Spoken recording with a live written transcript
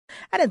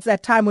And it's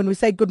that time when we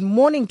say good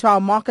morning to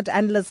our market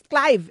analyst,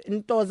 Clive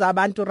Ntoza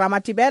Bantu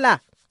Ramatibela.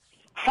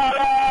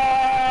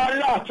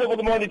 Hello! So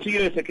good morning to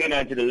you, Sakina,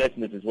 and to the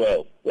listeners as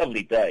well.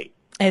 Lovely day.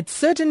 It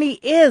certainly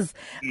is.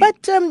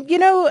 But,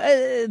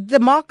 the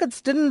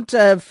markets didn't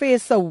fare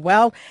so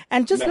well.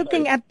 And just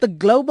looking at the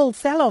global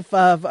sell-off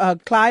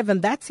of Clive,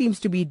 and that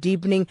seems to be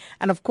deepening.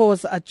 And, of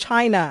course,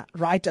 China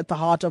right at the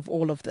heart of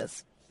all of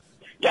this.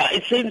 Yeah,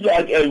 it seems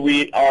like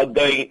we are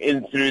going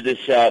in through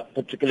this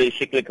particularly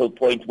cyclical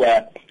point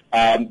where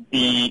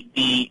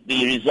the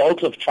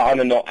results of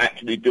China not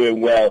actually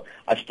doing well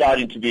are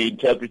starting to be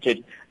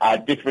interpreted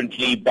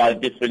differently by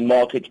different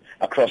markets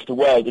across the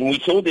world. And we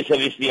saw this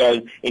obviously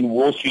in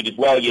Wall Street as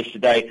well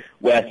yesterday,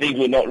 where things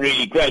were not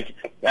really great.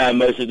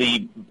 Most of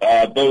the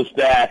bulls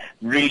there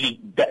really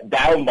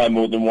down by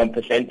more than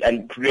 1%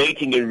 and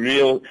creating a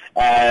real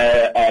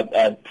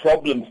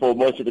problem for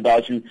most of the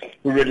guys who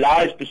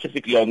rely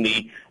specifically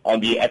on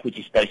the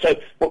equity space. So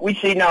what we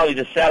see now is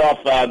a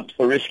sell-off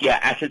for riskier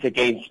assets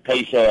against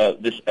pace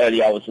this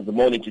early hours of the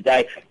morning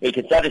today. You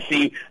can start to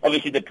see,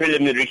 obviously, the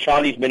preliminary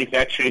Chinese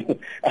manufacturing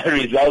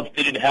results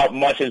didn't help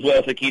much as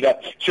well, Sakina,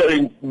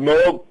 showing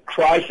more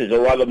crisis,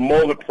 or rather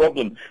more of a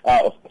problem.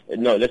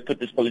 Let's put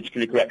this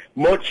politically correct.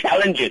 More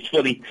challenges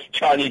for the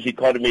Chinese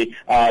economy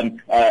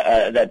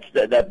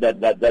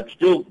that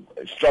still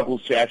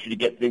struggles to actually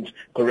get things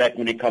correct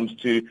when it comes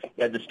to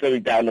the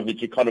slowing down of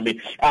its economy.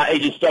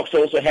 Asian stocks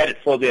also headed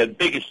for their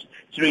biggest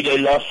three-day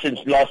loss since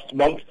last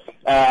month.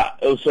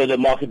 Also, the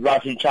market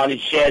rise in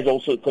Chinese shares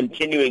also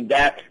continuing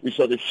there. We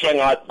saw the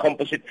Shanghai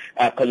Composite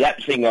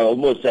collapsing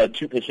almost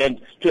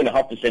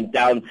 2.5%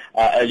 down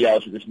early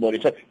hours of this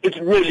morning. So it's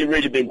really,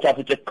 really been tough.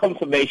 It's a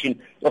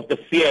confirmation of the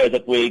fear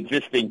that were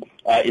existing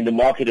in the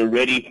market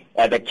already,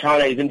 that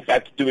China is in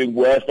fact doing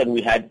worse than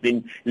we had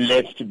been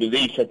led to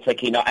believe, said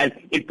Sakina. And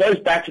it goes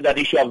back to that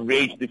issue I've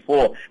raised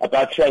before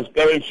about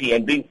transparency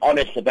and being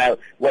honest about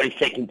what is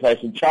taking place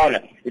in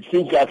China. It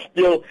seems like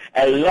still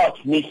a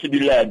lot needs to be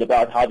learned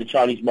about how the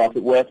Chinese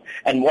market works,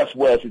 and what's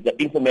worse is the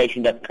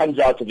information that comes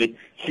out of it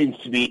seems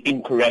to be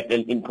incorrect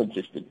and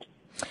inconsistent.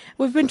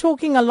 We've been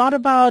talking a lot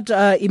about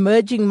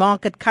emerging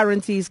market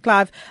currencies,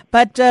 Clive,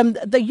 but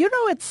the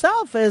euro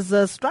itself is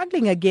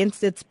struggling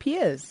against its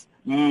peers.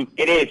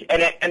 It is,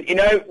 and you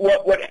know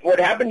what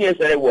happened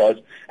yesterday was,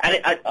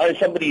 and I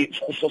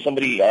saw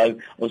somebody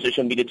on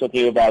social media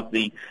talking about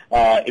the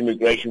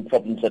immigration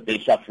problems that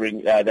they're suffering,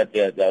 or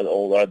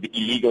the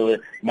illegal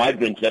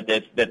migrants that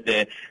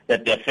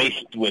they're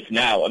faced with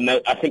now. And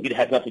I think it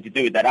has nothing to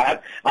do with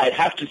that. I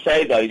have to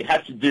say though, it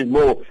has to do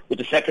more with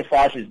the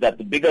sacrifices that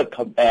the bigger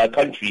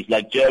countries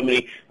like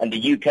Germany and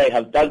the UK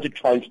have done to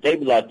try and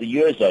stabilize the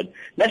eurozone.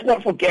 Let's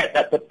not forget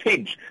that the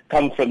pigs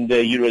come from the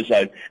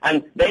eurozone,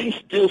 and they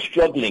still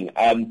struggling,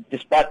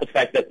 despite the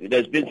fact that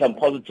there's been some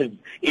positive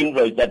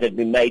inroads that have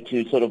been made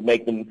to sort of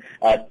make them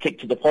tick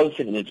to the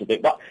positive a little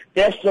bit. But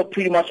they're still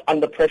pretty much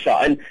under pressure.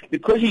 And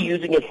because you're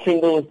using a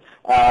single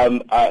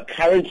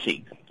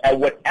currency,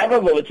 whatever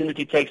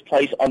volatility takes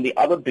place on the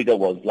other bigger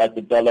ones, like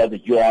the dollar, the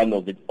yuan,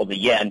 or the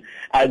yen,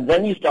 and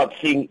then you start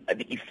seeing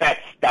the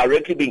effects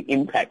directly being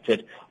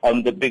impacted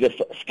on the bigger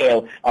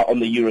scale on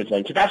the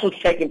eurozone. So that's what's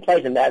taking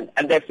place, and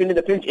they're feeling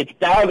the pinch. It's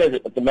down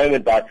at the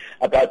moment by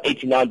about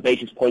 89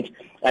 basis points,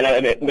 and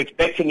I'm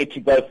expecting it to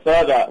go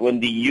further when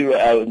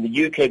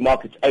the UK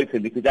markets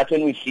open, because that's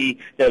when we see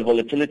the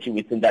volatility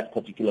within that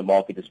particular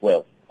market as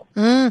well.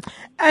 And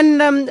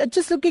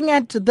just looking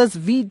at this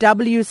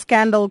VW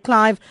scandal,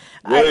 Clive,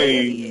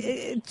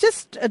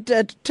 just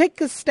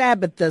take a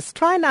stab at this.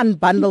 Try and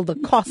unbundle the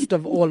cost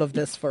of all of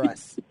this for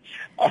us.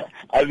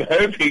 I'm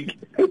hoping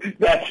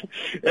that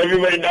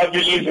everybody now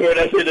believes when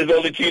I say there's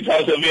only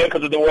 2,000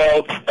 vehicles in the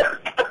world.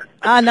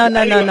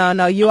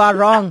 No, you are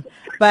wrong.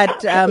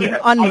 But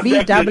on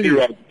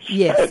VW,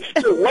 yes.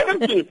 So what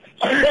does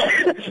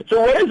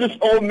this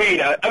all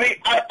mean? I mean,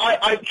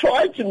 I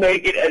tried to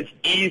make it as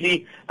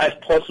easy as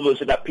possible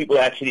so that people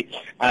actually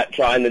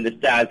try and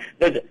understand.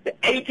 There's the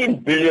 18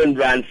 billion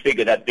rand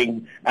figure that's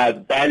being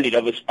bandied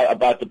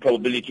about the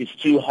probability is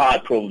too high,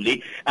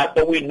 probably,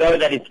 but we know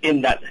that it's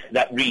in that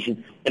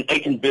region. An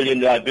 18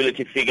 billion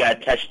liability figure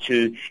attached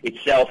to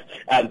itself,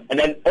 and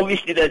then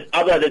obviously there's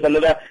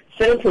another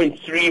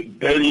 $7.3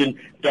 billion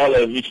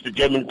which the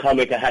German car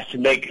maker has to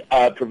make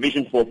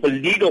provision for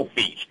legal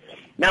fees.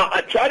 Now,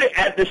 I try to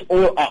add this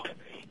all up,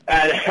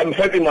 and I'm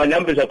hoping my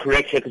numbers are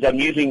correct here because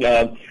I'm using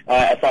a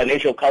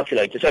financial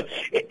calculator. So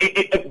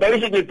it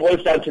basically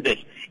boils down to this.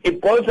 It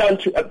boils down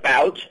to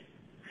about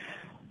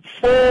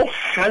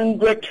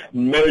 400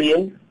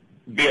 million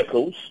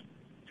vehicles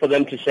for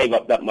them to save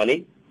up that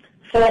money.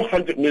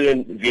 400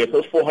 million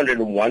vehicles,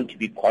 401 to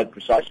be quite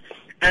precise.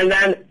 And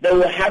then they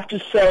will have to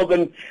sell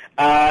them.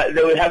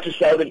 They will have to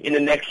sell them in the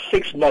next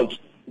 6 months.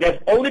 They've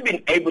only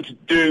been able to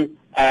do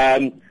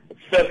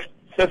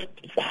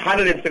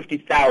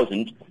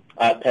 150,000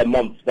 per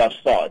month thus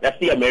far. That's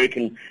the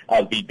American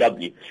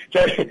VW.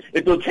 So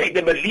it will take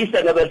them at least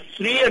another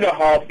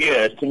 3.5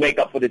 years to make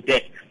up for the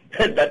debt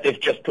that they've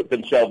just put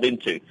themselves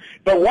into.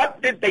 But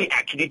what did they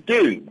actually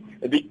do?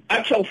 The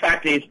actual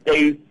fact is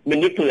they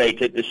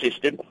manipulated the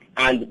system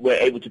and were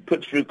able to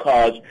put through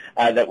cars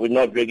that were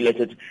not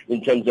regulated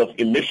in terms of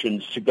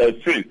emissions to go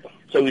through.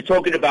 So we're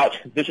talking about,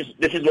 this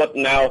is what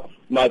now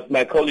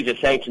my colleagues are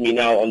saying to me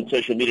now on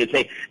social media,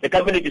 say the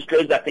company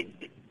disclosed that the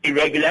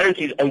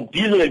irregularities on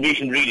diesel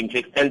emission readings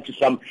extend to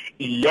some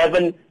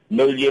 11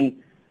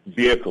 million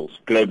vehicles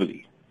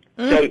globally.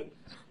 So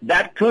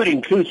that could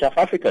include South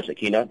Africa,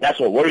 Sakina. That's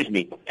what worries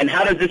me. And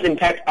how does this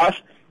impact us?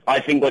 I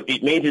think what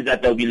it means is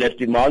that there'll be less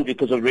demand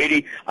because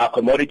already our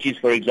commodities,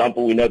 for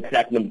example, we know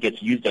platinum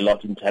gets used a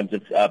lot in terms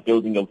of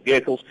building of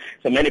vehicles.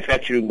 So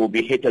manufacturing will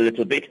be hit a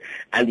little bit.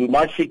 And we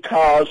might see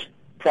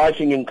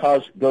pricing in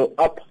cars go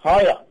up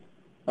higher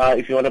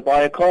if you want to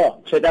buy a car.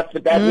 So that's the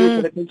bad news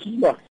for the consumer.